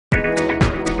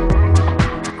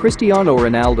Cristiano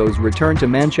Ronaldo's return to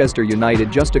Manchester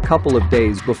United just a couple of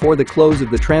days before the close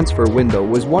of the transfer window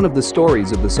was one of the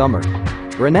stories of the summer.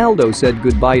 Ronaldo said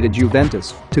goodbye to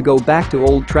Juventus to go back to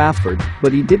Old Trafford,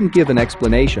 but he didn't give an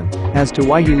explanation as to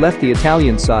why he left the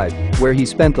Italian side, where he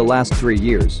spent the last 3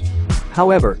 years.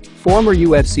 However, former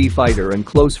UFC fighter and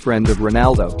close friend of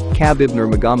Ronaldo, Khabib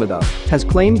Nurmagomedov, has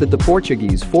claimed that the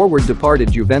Portuguese forward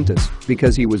departed Juventus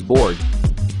because he was bored.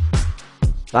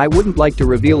 "I wouldn't like to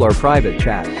reveal our private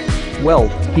chat. Well,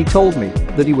 he told me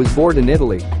that he was bored in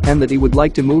Italy and that he would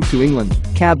like to move to England,"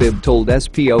 Khabib told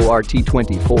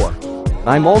Sport24.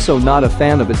 "I'm also not a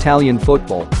fan of Italian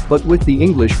football, but with the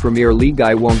English Premier League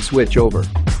I won't switch over.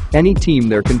 Any team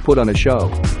there can put on a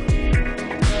show."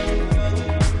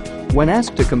 When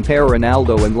asked to compare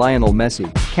Ronaldo and Lionel Messi,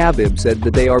 Khabib said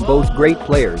that they are both great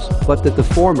players, but that the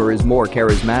former is more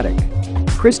charismatic.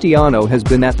 "Cristiano has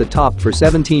been at the top for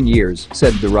 17 years,"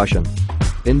 said the Russian.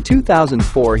 "In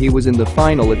 2004 he was in the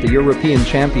final at the European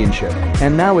Championship,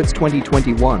 and now it's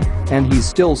 2021, and he's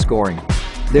still scoring.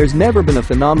 There's never been a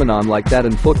phenomenon like that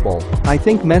in football. I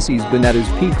think Messi's been at his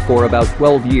peak for about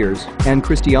 12 years, and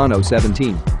Cristiano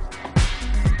 17.